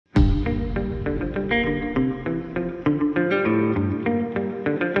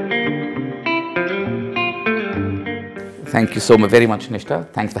Thank you so very much, Nishtha.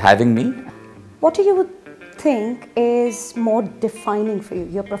 Thanks for having me. What do you think is more defining for you,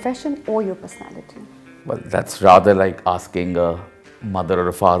 your profession or your personality? Well, that's rather like asking a mother or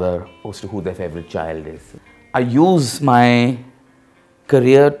a father as to who their favorite child is. I use my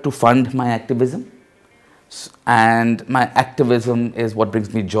career to fund my activism, and my activism is what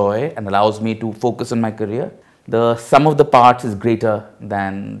brings me joy and allows me to focus on my career. The sum of the parts is greater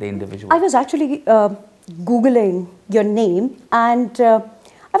than the individual. I was actually Googling your name, and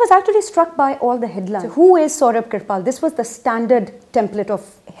I was actually struck by all the headlines. So who is Saurabh Kirpal? This was the standard template of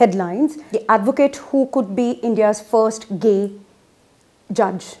headlines. The advocate who could be India's first gay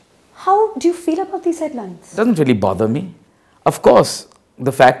judge. How do you feel about these headlines? It doesn't really bother me. Of course,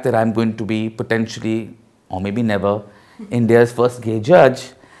 the fact that I'm going to be potentially, or maybe never, India's first gay judge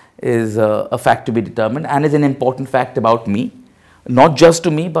is a fact to be determined, and is an important fact about me. Not just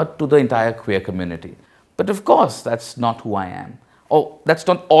to me, but to the entire queer community. But of course, that's not who I am. Oh, that's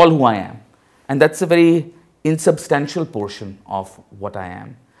not all who I am. And that's a very insubstantial portion of what I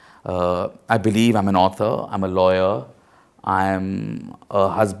am. I believe I'm an author, I'm a lawyer, I'm a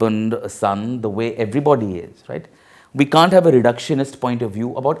husband, a son, the way everybody is, right? We can't have a reductionist point of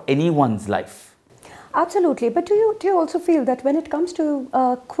view about anyone's life. Absolutely, but do you also feel that when it comes to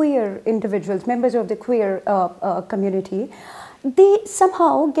queer individuals, members of the queer community, they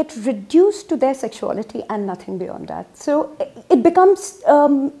somehow get reduced to their sexuality and nothing beyond that? So it becomes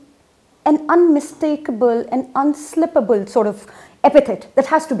an unmistakable and unslippable sort of epithet that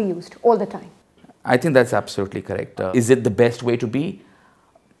has to be used all the time. I think that's absolutely correct. Is it the best way to be?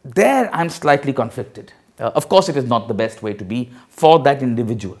 There I'm slightly conflicted. Of course, it is not the best way to be for that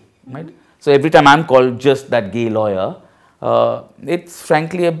individual, right? So every time I'm called just that gay lawyer, it's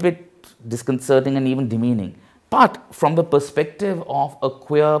frankly a bit disconcerting and even demeaning. But from the perspective of a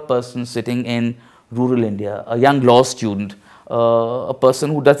queer person sitting in rural India, a young law student, a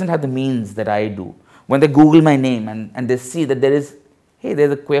person who doesn't have the means that I do, when they Google my name and they see that there is, hey,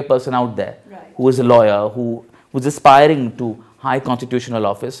 there's a queer person out there, right, who is a lawyer, who's aspiring to high constitutional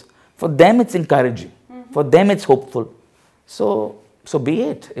office, for them it's encouraging, for them it's hopeful. So be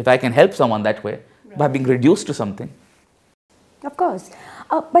it, if I can help someone that way, right, by being reduced to something. Of course.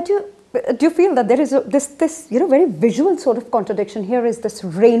 But do you feel that there is this very visual sort of contradiction? Here is this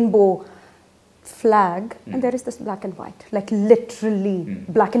rainbow flag, and there is this black and white, like literally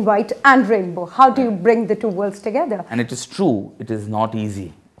black and white and rainbow. How do you bring the two worlds together? And it is true, it is not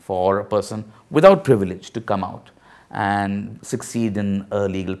easy for a person without privilege to come out and succeed in a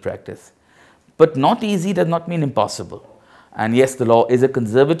legal practice. But not easy does not mean impossible. And yes, the law is a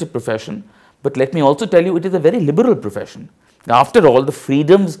conservative profession, but let me also tell you, it is a very liberal profession. After all, the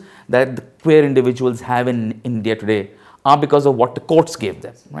freedoms that the queer individuals have in India today are because of what the courts gave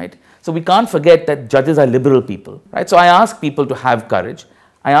them, right? So we can't forget that judges are liberal people, right? So I ask people to have courage,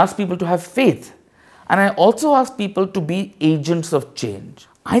 I ask people to have faith, and I also ask people to be agents of change.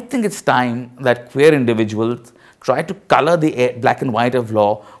 I think it's time that queer individuals try to color the black and white of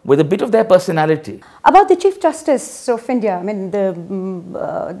law with a bit of their personality. About the Chief Justice of India, I mean,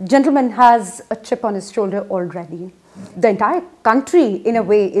 the gentleman has a chip on his shoulder already. The entire country, in a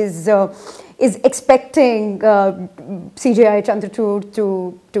way, is expecting CJI Chandrachud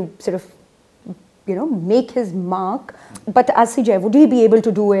to sort of, make his mark. But as CJI, would he be able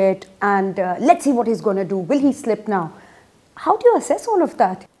to do it? And let's see what he's going to do. Will he slip now? How do you assess all of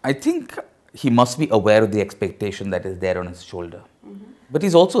that? I think he must be aware of the expectation that is there on his shoulder. But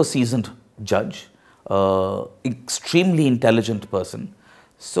he's also a seasoned judge, extremely intelligent person.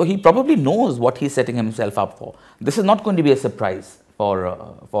 So he probably knows what he's setting himself up for. This is not going to be a surprise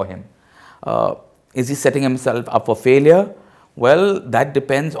for him. Is he setting himself up for failure? Well, that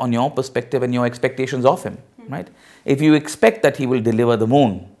depends on your perspective and your expectations of him, right? If you expect that he will deliver the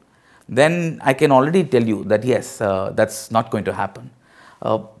moon, then I can already tell you that yes, that's not going to happen.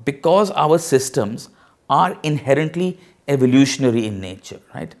 Because our systems are inherently evolutionary in nature,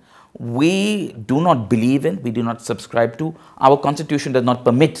 right? We do not believe in, we do not subscribe to, our constitution does not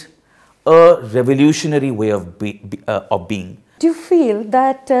permit a revolutionary way of being. Do you feel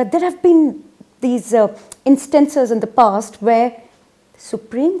that there have been these instances in the past where the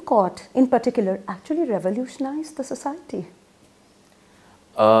Supreme Court in particular actually revolutionized the society?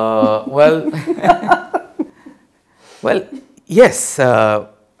 Well, yes,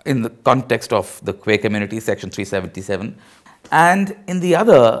 in the context of the queer community, Section 377, and in the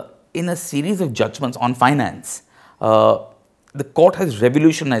other, in a series of judgments on finance, the court has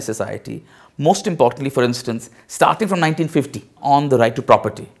revolutionized society. Most importantly, for instance, starting from 1950 on the right to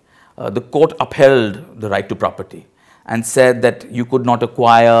property, the court upheld the right to property and said that you could not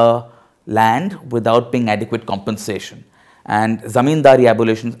acquire land without paying adequate compensation. and Zamindari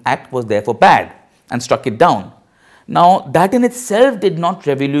Abolition Act was therefore bad and struck it down. Now, that in itself did not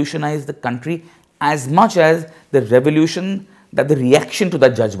revolutionize the country as much as the revolution that the reaction to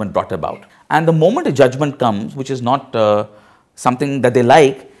that judgment brought about. And the moment a judgment comes, which is not something that they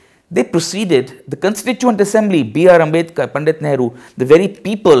like, they proceeded, the Constituent Assembly, B.R. Ambedkar, Pandit Nehru, the very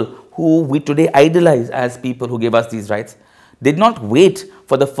people who we today idolize as people who gave us these rights, did not wait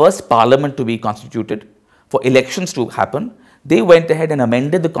for the first parliament to be constituted, for elections to happen. They went ahead and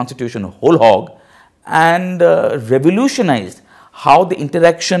amended the constitution whole hog and revolutionized how the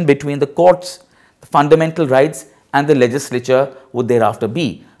interaction between the courts, the fundamental rights and the legislature would thereafter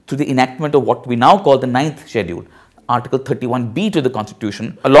be, through the enactment of what we now call the 9th schedule, Article 31B to the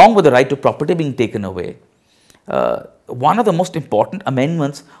Constitution, along with the right to property being taken away. One of the most important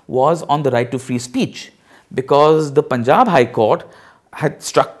amendments was on the right to free speech, because the Punjab High Court had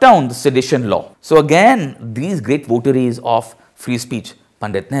struck down the sedition law. So again, these great votaries of free speech,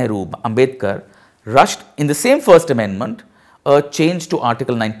 Pandit Nehru, Ambedkar, rushed in the same First Amendment a change to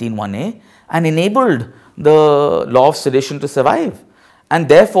Article 19(1)A and enabled the law of sedition to survive. And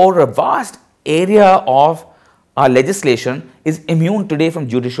therefore, a vast area of our legislation is immune today from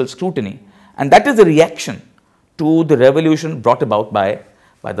judicial scrutiny. And that is the reaction to the revolution brought about by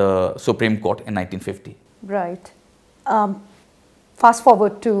the Supreme Court in 1950. Right. Fast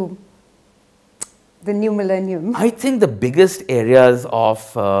forward to the new millennium. I think the biggest areas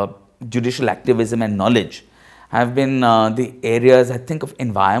of judicial activism and knowledge have been the areas, I think, of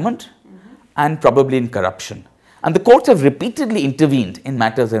environment and probably in corruption. And the courts have repeatedly intervened in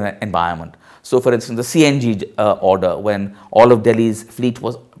matters of environment. So, for instance, the CNG order, when all of Delhi's fleet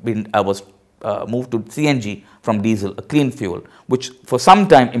was moved to CNG from diesel, a clean fuel, which for some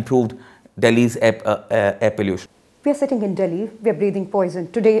time improved Delhi's air pollution. We are sitting in Delhi, we are breathing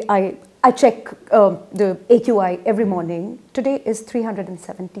poison. Today, I check the AQI every morning. Today is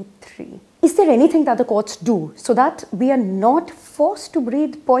 373. Is there anything that the courts do so that we are not forced to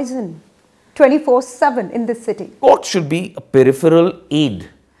breathe poison 24/7 in this city? Courts should be a peripheral aid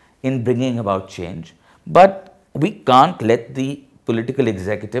in bringing about change, but we can't let the political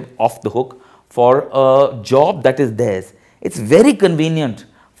executive off the hook for a job that is theirs. It's very convenient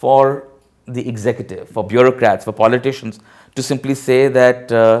for the executive, for bureaucrats, for politicians to simply say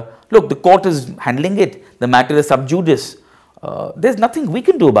that, look, the court is handling it, the matter is sub judice, there's nothing we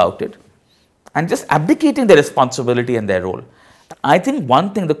can do about it, and just abdicating their responsibility and their role. I think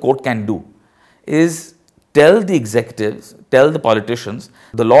one thing the court can do is tell the executives, tell the politicians,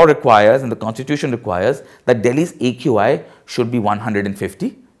 the law requires and the constitution requires that Delhi's AQI should be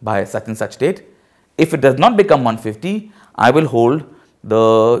 150 by such and such date. If it does not become 150, I will hold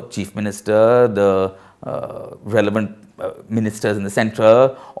the chief minister, the relevant ministers in the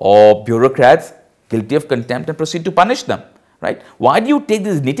centre or bureaucrats guilty of contempt and proceed to punish them, right? Why do you take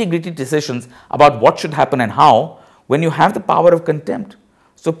these nitty-gritty decisions about what should happen and how when you have the power of contempt?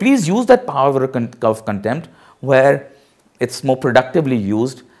 So please use that power of contempt where it's more productively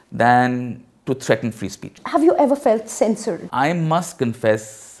used than to threaten free speech. Have you ever felt censored? I must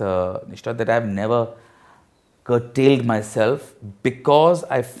confess, Nishtha, that I have never curtailed myself because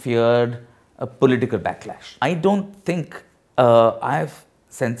I feared a political backlash. I don't think I have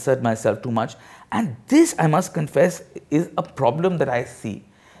censored myself too much, and this, I must confess, is a problem that I see.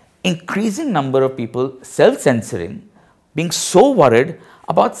 Increasing number of people self-censoring, being so worried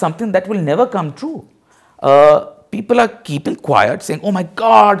about something that will never come true. People are keeping quiet, saying, oh my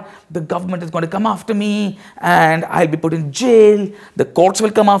God, the government is going to come after me and I'll be put in jail. The courts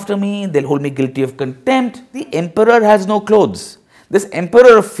will come after me. They'll hold me guilty of contempt. The emperor has no clothes. This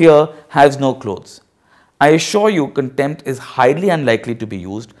emperor of fear has no clothes. I assure you, contempt is highly unlikely to be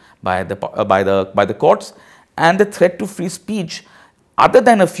used by the courts, and the threat to free speech, other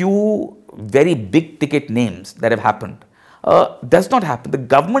than a few very big ticket names that have happened, does not happen. The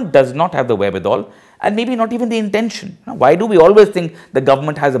government does not have the wherewithal and maybe not even the intention. Now, why do we always think the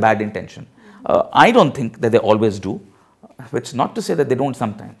government has a bad intention? I don't think that they always do, which is not to say that they don't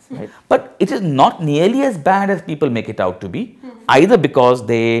sometimes. Right? But it is not nearly as bad as people make it out to be, either because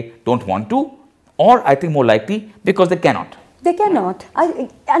they don't want to, or I think more likely because they cannot. They cannot.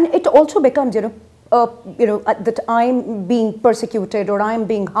 And it also becomes, that I'm being persecuted or I'm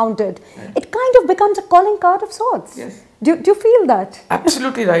being hounded. Right. It kind of becomes a calling card of sorts. Yes. Do you feel that?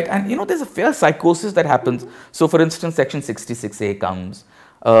 Absolutely right. And there's a fair psychosis that happens. So for instance, section 66A comes,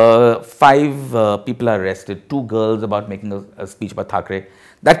 5 people are arrested, 2 girls about making a speech about Thackeray.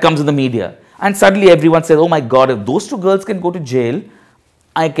 That comes in the media. And suddenly everyone says, oh my God, if those 2 girls can go to jail,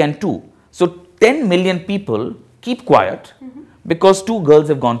 I can too. So 10 million people keep quiet because 2 girls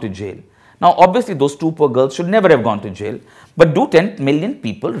have gone to jail. Now, obviously, those two poor girls should never have gone to jail. But do 10 million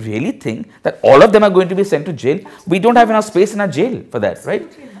people really think that all of them are going to be sent to jail? We don't have enough space in our jail for that,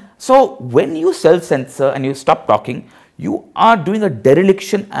 right? So, when you self-censor and you stop talking, you are doing a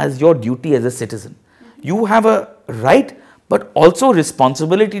dereliction as your duty as a citizen. You have a right, but also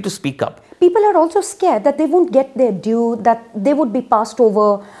responsibility to speak up. People are also scared that they won't get their due, that they would be passed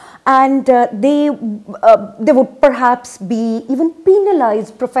over, and they would perhaps be even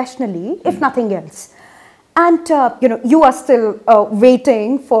penalized professionally, if nothing else. And you are still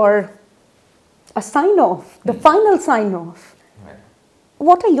waiting for a sign-off, the final sign-off. Right.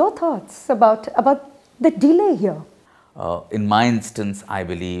 What are your thoughts about the delay here? In my instance, I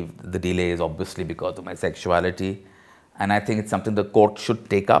believe the delay is obviously because of my sexuality, and I think it's something the court should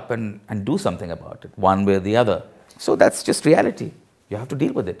take up and do something about it, one way or the other. So that's just reality. You have to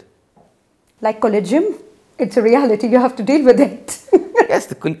deal with it. Like Collegium, it's a reality. You have to deal with it.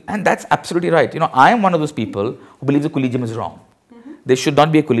 Yes, and that's absolutely right. I am one of those people who believe the Collegium is wrong. There should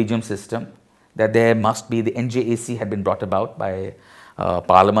not be a Collegium system, that there must be, the NJAC had been brought about by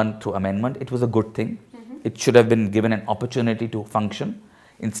Parliament through amendment. It was a good thing. It should have been given an opportunity to function.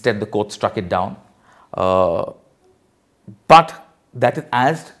 Instead, the court struck it down. But that is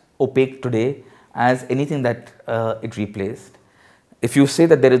as opaque today as anything that it replaced. If you say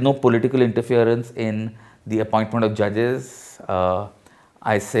that there is no political interference in the appointment of judges,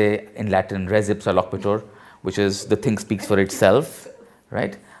 I say in Latin, res ipsa loquitur, which is the thing speaks for itself,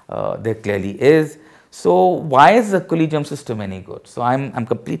 right? There clearly is. So why is the Collegium system any good? So I'm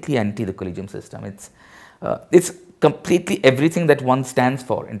completely anti the Collegium system. It's completely everything that one stands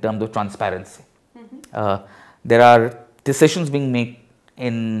for in terms of transparency. There are decisions being made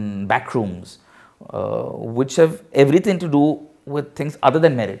in back rooms which have everything to do with things other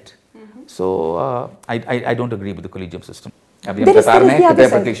than merit. So I don't agree with the Collegium system.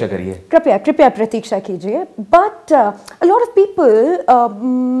 कृपया प्रतीक्षा कीजिए. But a lot of people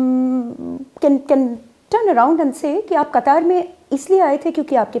can turn around and say कि आप कतार में इसलिए आए थे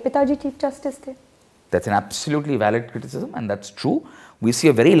क्योंकि आपके पिताजी चीफ जस्टिस थे. That's an absolutely valid criticism, and that's true. We see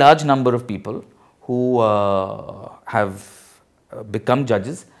a very large number of people who have become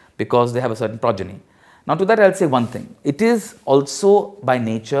judges because they have a certain progeny. Now, to that I'll say one thing. It is also by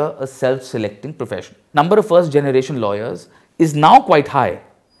nature a self-selecting profession. Number of first-generation lawyers is now quite high,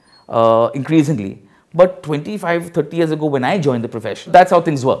 increasingly. But 25, 30 years ago when I joined the profession, that's how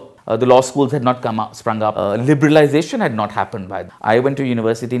things were. The law schools had not sprung up. Liberalization had not happened by then. I went to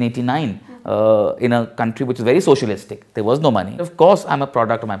university in '89 in a country which is very socialistic. There was no money. Of course, I'm a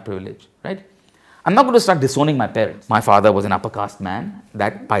product of my privilege, right? I'm not going to start disowning my parents. My father was an upper caste man.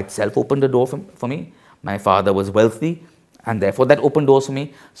 That by itself opened the door for me. My father was wealthy, and therefore that opened doors for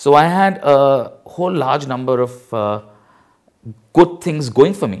me. So I had a whole large number of good things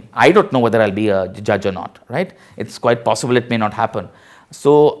going for me. I don't know whether I'll be a judge or not, right? It's quite possible it may not happen.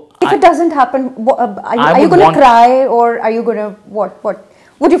 So if it doesn't happen, are you going to cry, or are you going to what?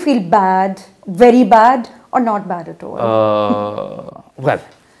 Would you feel bad, very bad, or not bad at all? Well,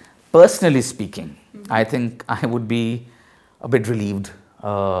 personally speaking, I think I would be a bit relieved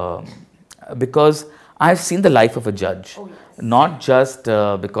because I've seen the life of a judge, not just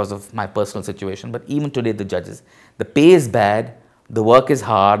because of my personal situation, but even today the judges. The pay is bad, the work is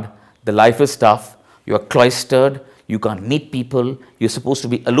hard, the life is tough, you are cloistered, you can't meet people, you're supposed to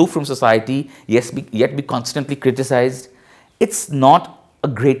be aloof from society, yet be constantly criticized. It's not a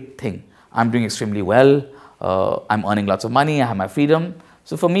great thing. I'm doing extremely well, I'm earning lots of money, I have my freedom.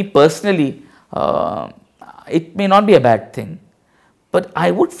 So for me personally, it may not be a bad thing, but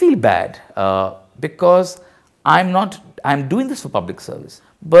I would feel bad because I'm doing this for public service,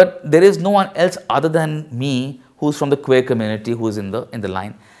 but there is no one else other than me who's from the queer community, who's in the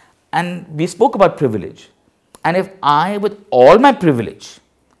line. And we spoke about privilege. And if I, with all my privilege,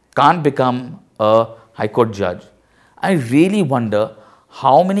 can't become a High Court judge, I really wonder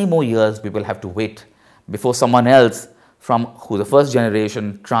how many more years we will have to wait before someone else who's a first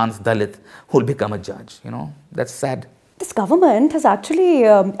generation trans Dalit who will become a judge. That's sad. This government has actually,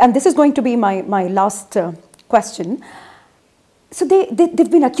 and this is going to be my last question. So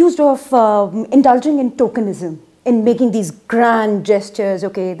they've been accused of indulging in tokenism, in making these grand gestures.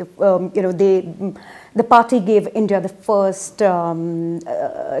 Okay, the party gave India the first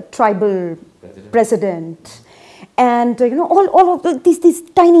tribal president, and all of these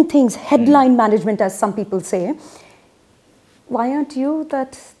tiny things, headline management, as some people say. Why aren't you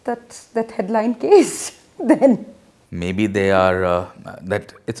that headline case then? Maybe they are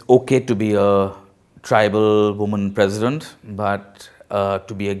that it's okay to be a tribal woman president, but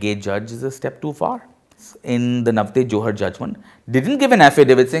to be a gay judge is a step too far. in the Navdeep Johar judgment didn't give an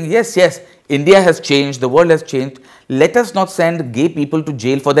affidavit saying, yes, India has changed, the world has changed. Let us not send gay people to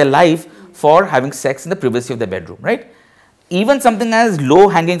jail for their life for having sex in the privacy of their bedroom, right? Even something as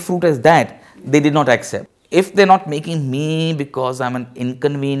low-hanging fruit as that, they did not accept. If they're not making me because I'm an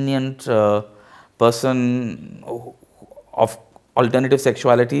inconvenient person of alternative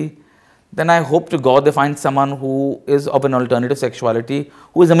sexuality, then I hope to God they find someone who is of an alternative sexuality,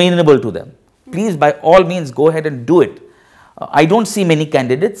 who is amenable to them. Please, by all means, go ahead and do it. I don't see many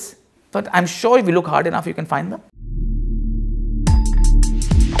candidates, but I'm sure if you look hard enough, you can find them.